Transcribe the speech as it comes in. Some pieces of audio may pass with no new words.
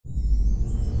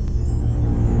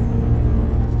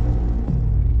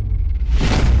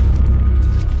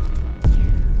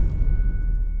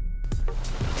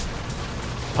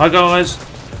Hi guys,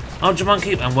 I'm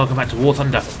Jumonkey and welcome back to War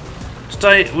Thunder.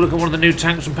 Today we'll look at one of the new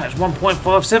tanks from patch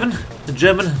 1.57, the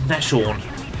Jumonkey.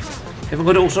 If you haven't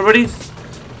got it also already,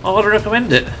 I highly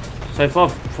recommend it. So far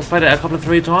I've played it a couple of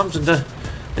 3 times, and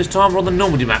this time we're on the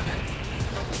Normandy map.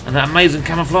 And that amazing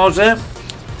camouflage there,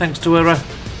 thanks to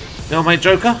the old mate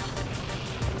Joker.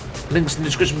 Links in the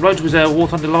description below to his War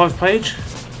Thunder live page.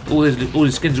 All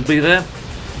his skins will be there.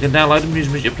 You can download them, use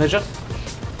them at your pleasure.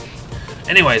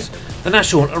 Anyways, the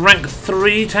Nashorn, a rank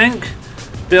 3 tank,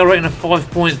 BR rating of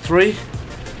 5.3.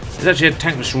 It's actually a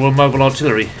tank destroyer, mobile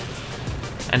artillery,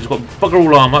 and it's got bugger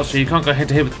all armour, so you can't go head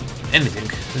to head with anything.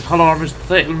 The hull armour is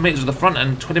 30mm at the front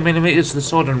and 20mm to the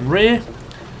side and rear,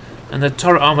 and the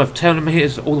turret armour of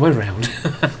 10mm all the way around.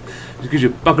 It gives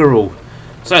you bugger all.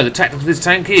 So the tactic of this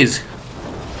tank is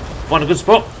find a good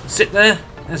spot, sit there,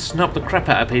 and snap the crap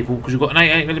out of people, because you've got an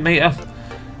 88mm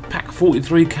Pack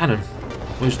 43 cannon,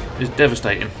 which is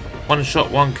devastating. 1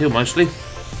 shot, 1 kill mostly.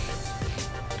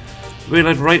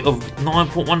 Reload rate of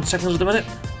 9.1 seconds at the minute.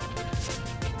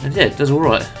 And yeah, it does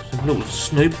alright. A little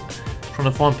snoop trying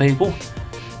to find people.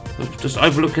 We're just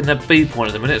overlooking their B point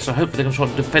at the minute, so hopefully they can try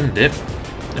to defend it.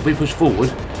 If we push forward,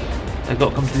 they've got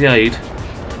to come to the aid.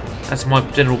 That's my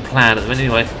general plan at the minute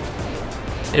anyway.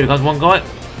 Here comes one guy.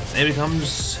 Here he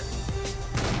comes.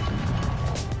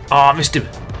 Ah, I missed him.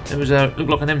 It was looked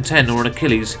like an M10 or an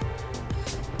Achilles.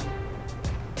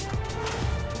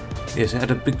 Yes, it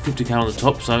had a big 50 cal on the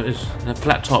top, so it's a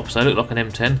flat top, so it looked like an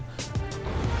M10.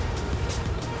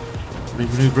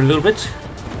 Manoeuvre a little bit.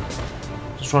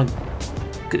 Just try and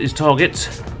get these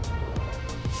targets.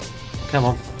 Come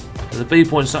on. The B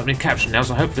point's starting to be captured now,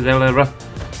 so hopefully they'll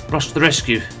rush to the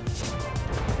rescue.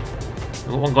 We've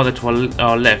got one guy there to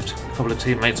our left, a couple of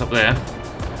teammates up there.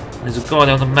 And there's a guy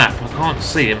there on the map, I can't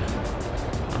see him.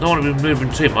 I don't want to be moving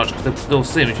too much, because they'll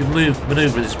see him. If you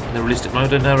manoeuvre this in the realistic mode,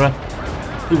 then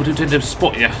people do tend to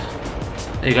spot you.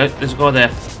 There you go, there's a guy there.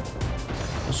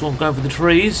 I saw him going for the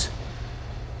trees.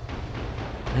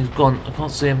 He's gone, I can't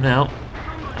see him now.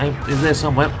 He's there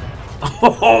somewhere.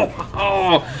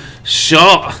 Oh,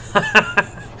 shot!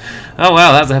 Oh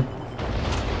wow,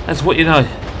 that's what you know.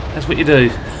 That's what you do.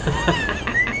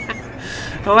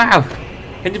 Oh wow,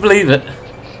 can you believe it?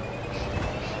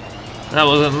 That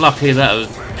wasn't lucky, that was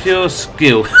pure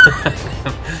skill.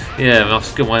 Yeah, I'll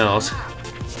skill my arse.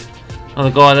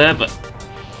 Another guy there, but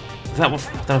I don't know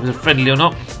if he's friendly or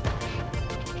not.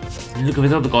 And look at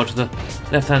this other guy to the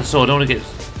left hand side. I don't want to get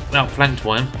outflanked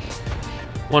by him.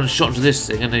 One shot into this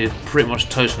thing and you're pretty much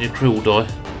toast and your crew will die. Is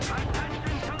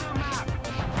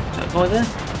that guy there?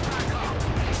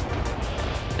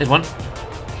 There's one.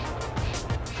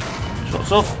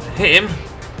 Shots off, hit him.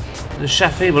 There's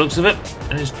Shafi by the looks of it,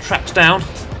 and his track's down.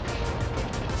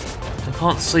 I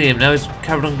can't see him now, he's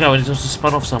carried on going, he's just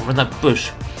spun off somewhere in that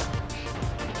bush.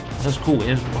 That's cool,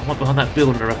 he's right behind that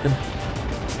building I reckon.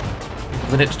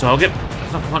 The next target,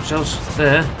 there's not much else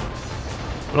there.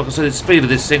 But like I said, the speed of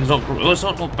this thing's not, well, it's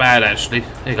not bad actually.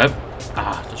 There you go.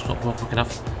 Ah, that's not quick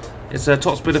enough. It's a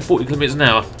top speed of 40 km an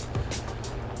hour.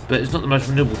 But it's not the most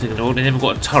maneuverable thing in the world, and you've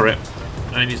got a turret.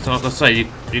 I mean, like I say,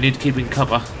 you need to keep in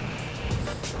cover.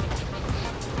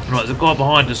 Right, there's a guy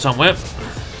behind us somewhere.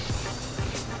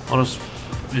 I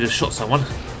just shot someone.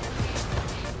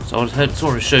 So I just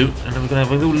saw him shoot, and then we're going to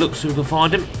have a little look see if we can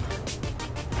find him.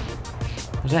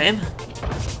 Was that him?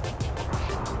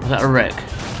 Was that a wreck?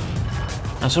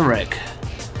 That's a wreck.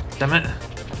 Damn it.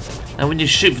 Now when you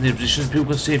shoot from these positions, people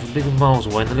can see you from big and miles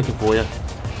away and they're looking for you.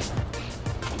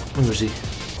 Where is he?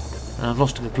 I've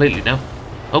lost him completely now.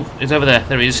 Oh, he's over there.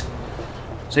 There he is.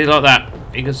 See, like that.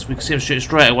 We can see him shooting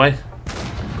straight away.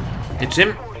 Hits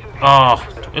him. Ah,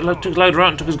 he took his loader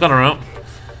out and took his gunner out.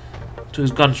 Took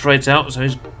his gun straight out, so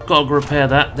he's got to repair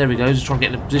that. There he goes. He's trying to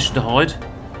get in a position to hide.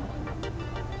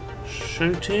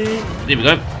 Shooting. There we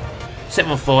go. Set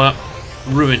him on fire.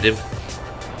 Ruined him.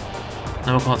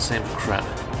 Now I can't see him for crap.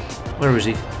 Where is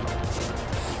he?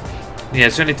 Yeah,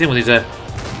 it's the only thing with his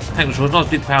tank destroyer. Nice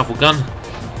big powerful gun,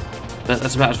 but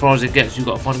that's about as far as it gets. You've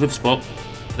got to find a good spot.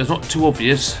 It's not too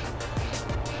obvious,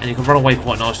 and you can run away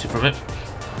quite nicely from it.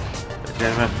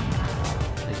 But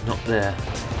he's not there.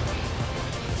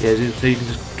 Yeah, so you can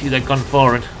just keep that gun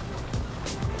firing.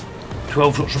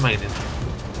 12 shots remaining.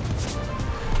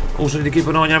 Also need to keep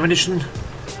an eye on your ammunition.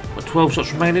 Got 12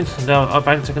 shots remaining, and I've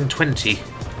only taken 20.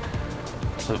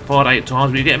 So 5 8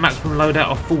 times, but you get a maximum loadout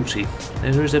of 40.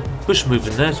 There is a bush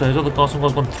moving there, so some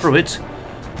guys gone through it.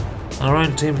 And our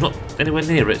own team's not anywhere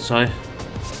near it, so...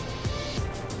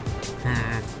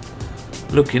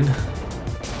 Looking.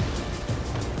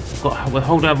 We'll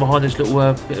hold down behind this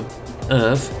little bit of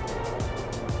earth.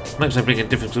 Makes no big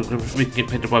difference, we can get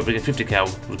pinned by bringing 50 cal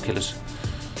would kill us.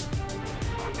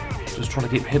 just trying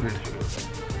to keep hidden.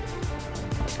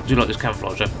 I do like this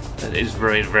camouflage though. It is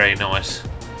very, very nice.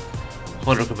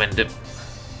 I'd recommend it.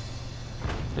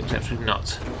 Looks absolutely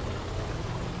nuts.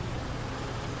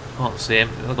 Can't see him.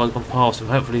 The guy's gone past him.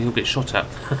 Hopefully he'll get shot at.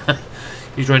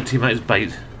 Use your own teammate as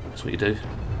bait. That's what you do.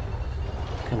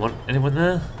 Come on, anyone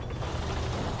there?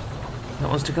 That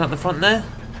one sticking out the front there?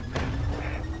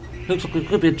 Looks like it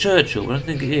could be a Churchill, but I don't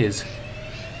think it is.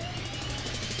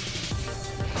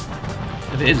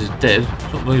 If it is, it's dead.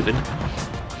 It's not moving.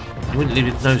 You wouldn't leave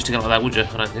your nose sticking out like that, would you?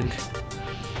 I don't think.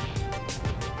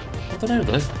 I don't know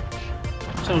though.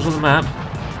 Someone's on the map.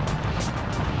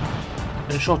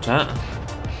 Been shot at.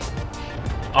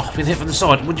 Oh, I've been hit from the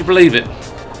side. Would you believe it?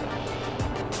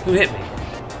 Who hit me?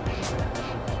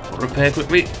 Got to repair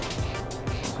quickly.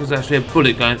 There's actually a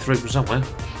bullet going through from somewhere.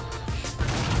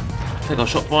 I think I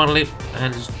shot finally,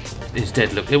 and he's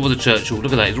dead. Look, it was a Churchill.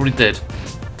 Look at that, he's already dead.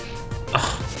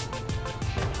 Ugh.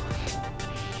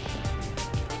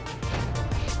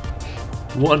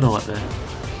 What a nightmare.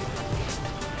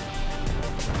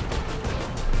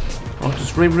 Right,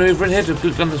 just re-manoeuvring here to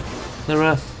look down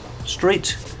the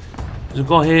street. There's a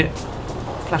guy here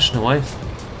flashing away.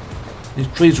 These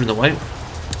trees are in the way.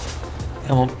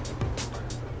 Come on.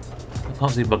 I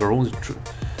can't see bugger all.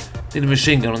 Need a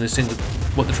machine gun on this thing to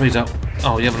wipe the trees out.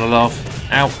 Oh, you're having a laugh.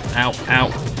 Ow, ow, ow.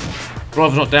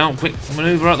 Driver's not down. Quick,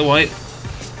 manoeuvre out the way.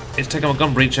 It's taking my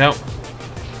gun breech out.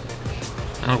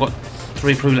 And I've got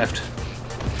 3 crew left.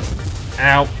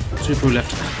 Ow. 2 crew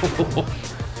left.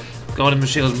 God, the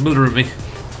machine gun's murdering me.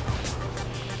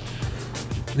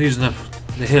 I'm using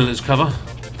the hill as cover.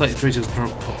 33 seconds per...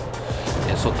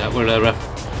 Yeah, stop that. We'll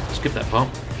skip that part.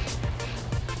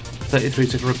 33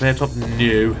 second repair top?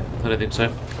 No, I don't think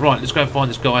so. Right, let's go and find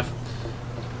this guy.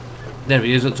 There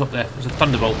he is at the top there. There's a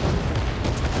Thunderbolt.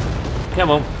 Come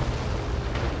on.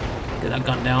 Get that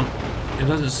gun down. He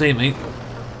doesn't see me.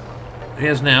 He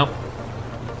has now.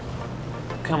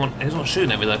 Come on, he's not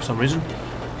shooting at me though for some reason.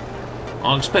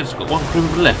 I expect he's got 1 crew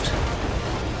member left.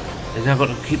 He's now got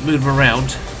to keep moving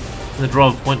around from the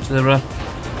driver point to the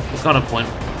gunner point.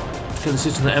 Kill the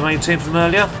system that M18 from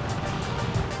earlier.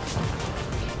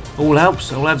 All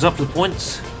helps, all adds up to the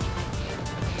points.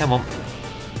 Come on.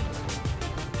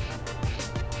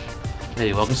 There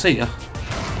you are, I can see you.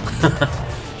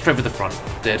 Straight for the front,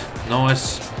 dead.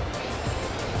 Nice.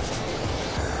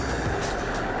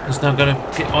 Just now going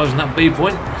to get eyes on that B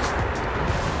point.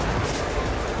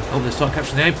 Oh, they start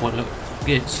capturing the A point, look.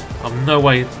 Gits. I've no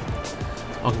way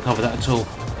I can cover that at all.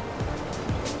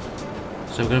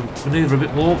 So we're going to manoeuvre a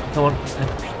bit more. Come on,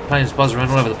 planes buzz around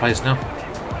all over the place now.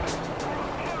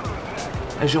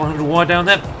 SU-100Y down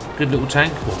there. Good little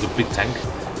tank, or good big tank.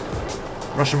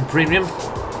 Russian premium.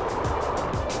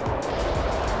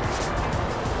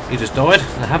 He just died.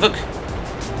 The Havoc.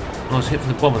 Nice hit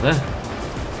from the bomber there.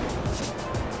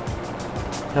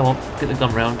 Come on, get the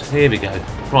gun round. Here we go.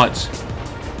 Right.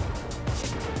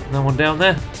 No one down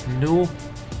there? No.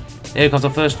 Here comes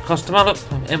our first customer. Look,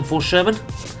 M4 Sherman.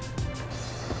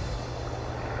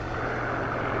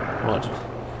 Right.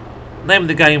 Name of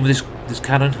the game with this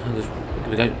cannon. Here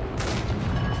we go.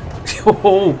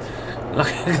 Oh, look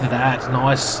at that.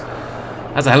 Nice.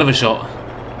 That's a hell of a shot.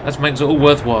 That makes it all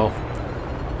worthwhile.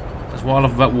 That's what I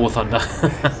love about War Thunder.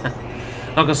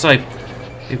 Like I say,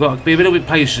 you've got to be a little bit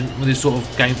patient with this sort of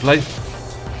gameplay.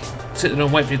 Sit there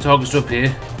and wait for your targets to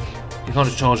appear. You can't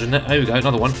just charge in there. There we go,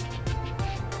 another one.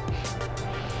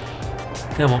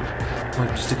 Come on. I'll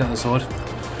just stick out the side.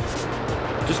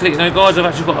 Just to let you know, guys, I've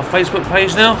actually got a Facebook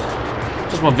page now.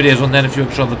 Just my videos on there and a few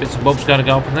extra other bits and bobs going to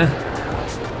go up in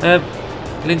there.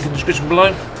 Link in the description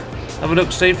below. Have a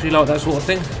look, see if you like that sort of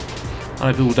thing.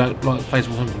 I know people don't like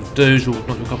Facebook, some people do, it's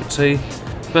not your cup of tea.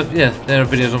 But yeah, there are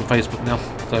videos on Facebook now,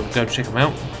 so go check them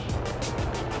out.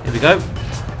 Here we go.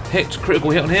 Hit,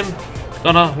 critical hit on him.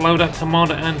 Gunner, loader,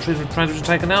 commander and transmission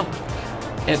taken out.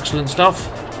 Excellent stuff.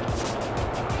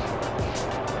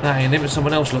 That ain't him, it's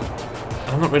someone else, look.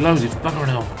 I'm not reloaded, bugger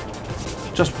now.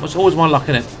 It's always my luck,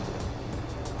 innit?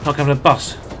 Like having a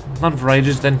bus. None for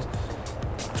ages, then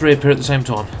 3 appear at the same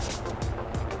time.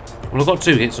 Well, I've got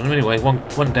 2 hits on him anyway.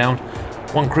 One down,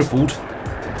 1 crippled.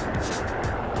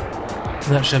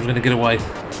 And that shev's going to get away.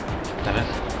 Damn it.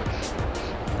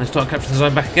 They start capturing the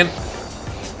zone back again.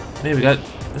 There we go.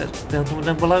 That's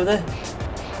down below there.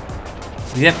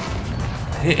 Yep.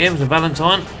 Hit him with a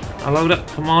Valentine. A loader,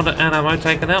 commander and ammo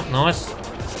taken out. Nice.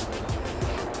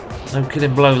 No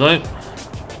killing blow though.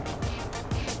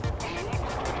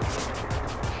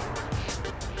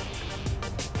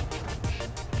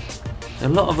 A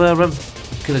lot of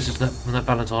kill assist on that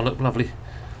Valentine, look lovely.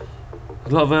 A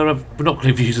lot of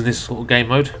binocular views in this sort of game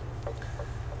mode.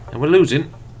 And we're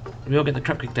losing. We are getting the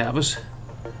crap kicked out of us.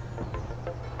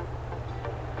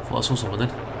 Thought I saw someone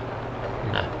then.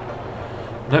 No.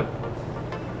 Nope.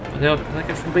 Can they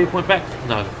get from B point back?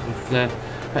 No. We're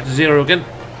back to 0 again.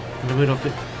 I'm going to move off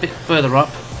a bit further up.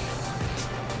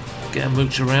 Get a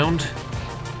mooch around.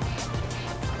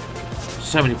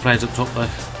 So many planes up top though.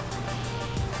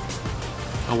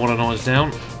 And one of eyes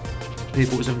down.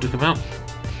 P-47 took him out.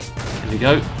 Here we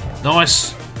go.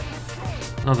 Nice!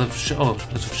 Another there's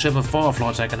a Sherman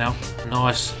Firefly taken out.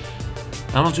 Nice.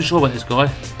 I'm not too sure about this guy.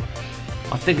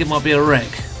 I think it might be a wreck,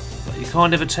 but you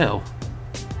can't ever tell.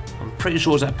 I'm pretty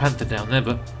sure it's that Panther down there,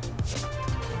 but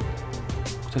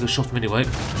I'll take a shot at him anyway.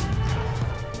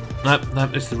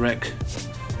 Nope, it's the wreck.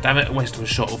 Damn it, a waste of a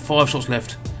shot. 5 shots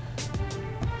left.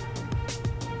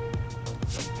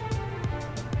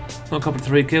 Got a couple of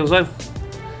 3 kills though.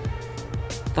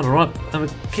 Done alright, and we're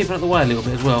keeping it the way a little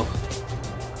bit as well.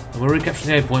 And we're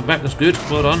recapturing the A point back, that's good,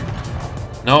 well done.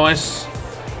 Nice.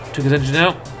 Took his engine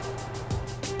out.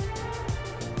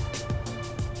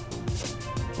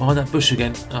 Behind that bush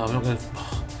again. Oh,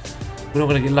 we're not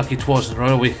gonna get lucky twice in a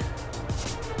row, are we?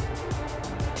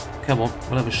 Come on,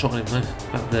 we'll have a shot on him though.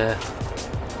 Back there.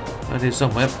 Right here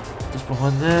somewhere. Just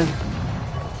behind there.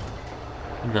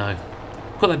 No.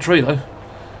 Got that tree though.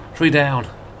 Tree down.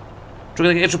 Trying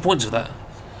to get extra points for that.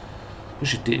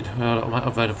 Wish it did. Well, I might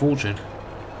have had a fortune.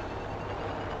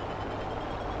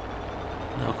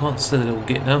 No, I can't see the little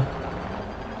git now.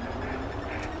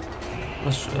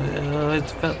 It's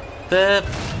about there.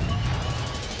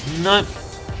 No.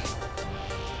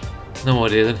 No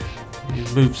idea then. You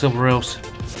moved somewhere else.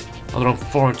 Either I'm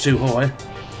far and too high.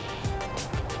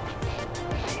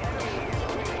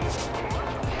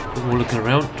 We're looking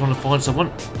around, trying to find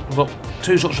someone. We've got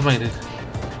 2 shots remaining.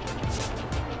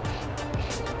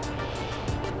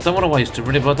 Don't want to waste them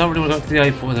really, but I don't really want to go to the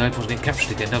A point. The A point's getting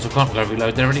captured again now, so I can't go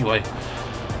reload there anyway.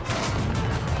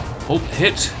 Oh,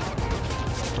 hit.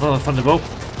 Another Thunderbolt.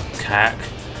 Cack.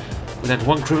 We had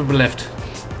 1 crew member left.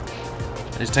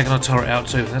 And he's taking our turret out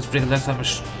too. That's that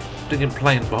much stinging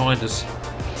plane behind us.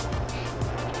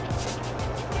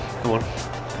 Come on.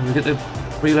 Can we get the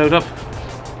reload up?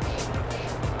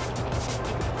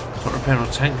 Can't repair our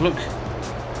tank, look.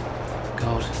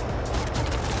 God.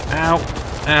 Ow.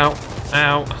 Ow.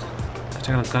 Ow. I'm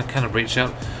taking a cannon breach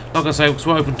out. Like I say, because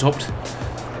we're open topped,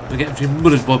 we're getting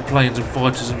muddered by planes and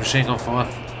fighters and machine gun fire.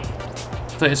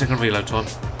 30-second reload time.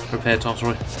 Repair time,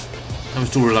 sorry. And we're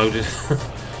still reloaded.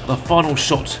 The final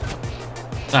shot.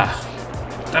 Ah.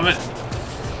 Damn it.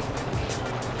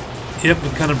 Yep, the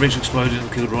cannon breach exploded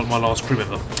and killed my last crew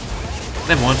member.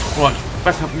 Never mind. Right,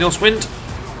 back up in the Oswind.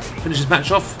 Finish this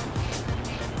match off.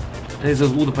 There's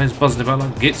all the planes buzzing about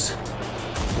like gits.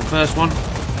 The first one.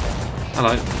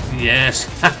 Hello. Yes.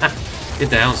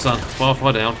 Get down, son.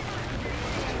 Firefly down.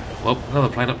 Well, another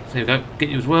plane up. There you go. Get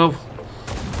you as well.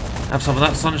 Have some of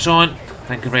that sunshine.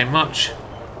 Thank you very much.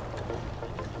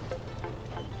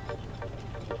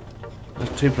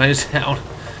 There's 2 planes down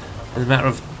in a matter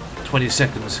of 20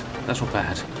 seconds. That's not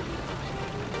bad.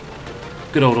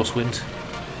 Good old Oswind.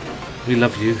 We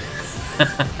love you.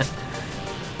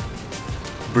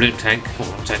 Brilliant tank.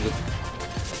 Oh, not tank.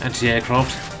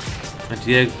 Anti-aircraft.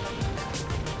 Anti-air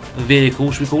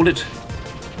vehicle, should we call it?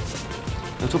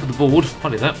 At the top of the board,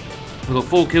 funny that. We've got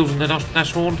 4 kills in the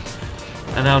Nashorn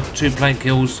and now 2 plane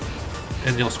kills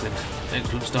in the Oswind.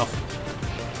 Excellent stuff.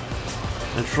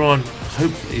 And try and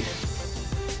hopefully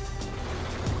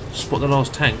spot the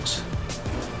last tanks.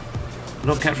 We're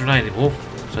not capturing A anymore,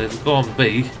 so they've gone on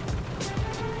B.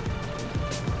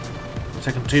 We're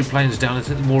taking 2 planes down, I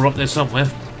think there's more up there somewhere.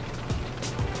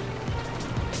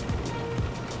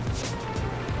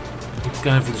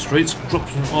 Going for the streets, drop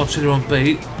some artillery on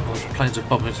B. Oh, those planes are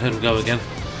bombing, so he'll go again.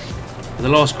 But the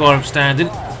last guy I'm standing.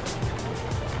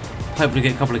 Hopefully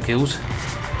get a couple of kills.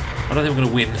 I don't think we're going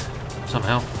to win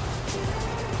somehow.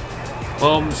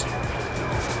 Bombs.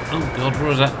 Oh god,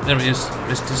 where is that? There he is.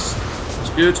 Missed us.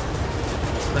 That's good.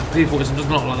 That P-47 does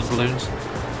not like the balloons.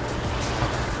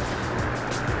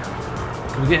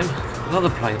 Can we get him? Another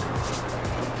plane.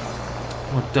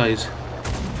 Oh my days.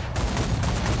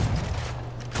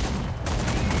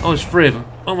 Oh, there's 3 of them.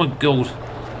 Oh my god.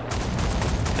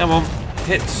 Come on.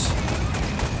 Hits.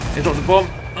 He dropped the bomb.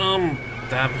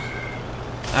 Damn.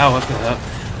 Ow, that's going to hurt.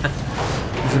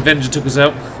 This Avenger took us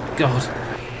out. God.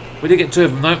 We did get 2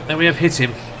 of them though, and we have hit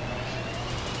him.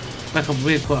 Back up,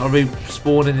 we've got a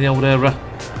respawn in the old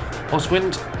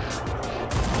Oswind.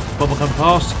 Bomber come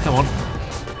past. Come on.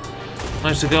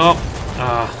 No cigar.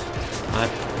 Ah. No.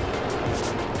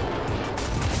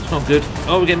 It's not good.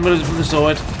 Oh, we're getting murdered from the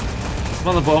side.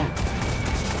 Another bomb.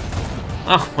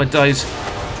 Ah, my days.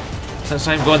 It's that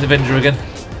same guy in the Avenger again.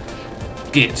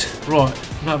 Git. Right,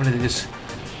 I'm not having any of this.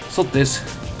 Sod this.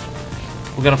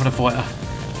 We'll get up in a fighter.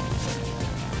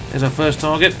 There's our first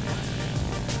target.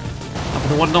 Up in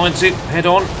the 190. Head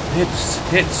on.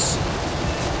 Hits.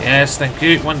 Yes, thank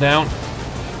you. One down.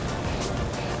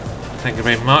 Thank you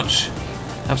very much.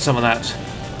 Have some of that.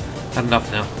 Had enough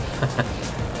now.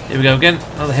 Here we go again.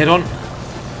 Another head on.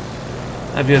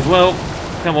 Have you as well.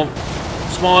 Come on.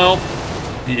 Smile.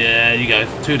 Yeah, you go.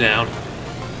 2 down.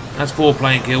 That's 4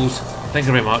 plane kills. Thank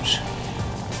you very much.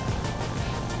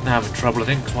 Now I'm in trouble, I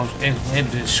think, because my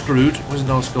engine is screwed. Where's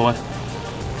the nice guy?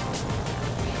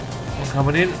 One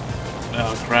coming in.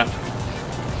 Oh, crap.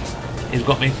 He's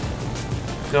got me.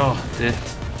 Oh, dear.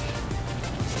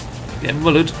 Getting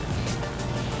mullered.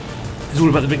 It's all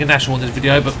about the bigger Nashorn in this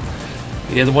video, but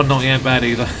yeah, the 190 ain't bad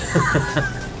either.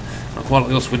 I quite like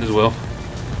the Oswin as well.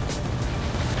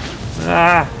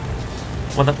 Ah!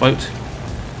 On that boat.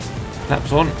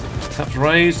 Flaps on. Flaps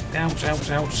raised. Ouch, ouch,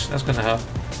 ouch. That's going to hurt.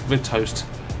 We're toast.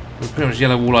 We're pretty much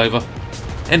yellow all over.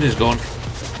 Engine's gone.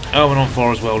 Oh, and on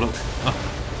fire as well, look.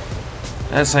 Oh.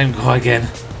 That same guy again.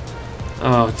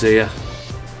 Oh dear.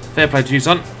 Fair play to you,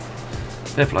 son.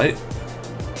 Fair play.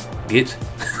 Git.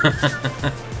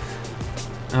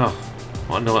 Oh,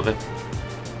 what a nightmare.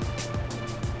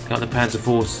 Got the Panzer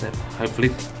Force then, hopefully.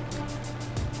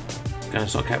 Go and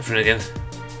start capturing again.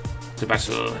 To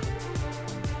battle.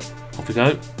 Off we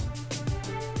go.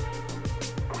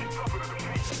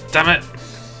 Damn it.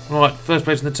 Right, first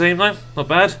place in the team though. Not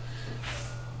bad.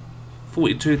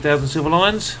 42,000 silver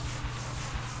lions.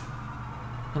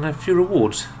 And a few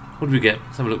rewards. What do we get?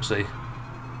 Let's have a look, see.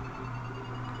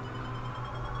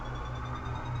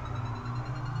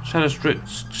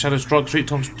 Shadow Strike Street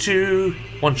times 2.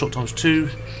 One shot times 2.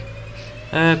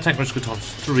 Tank Rescue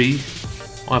times 3.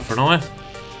 Eye for an eye.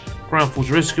 Ground Force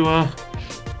Rescuer.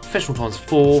 Professional times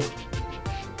 4.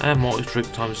 And Multi-Trick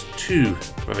times 2.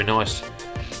 Very nice.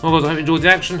 Well guys, I hope you enjoyed the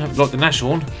action. Hope you liked the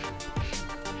Nashorn.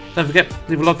 Don't forget,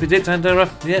 leave a like if you did, and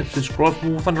yeah, subscribe for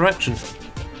more Thunder action.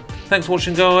 Thanks for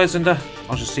watching guys, and I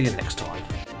shall see you next time.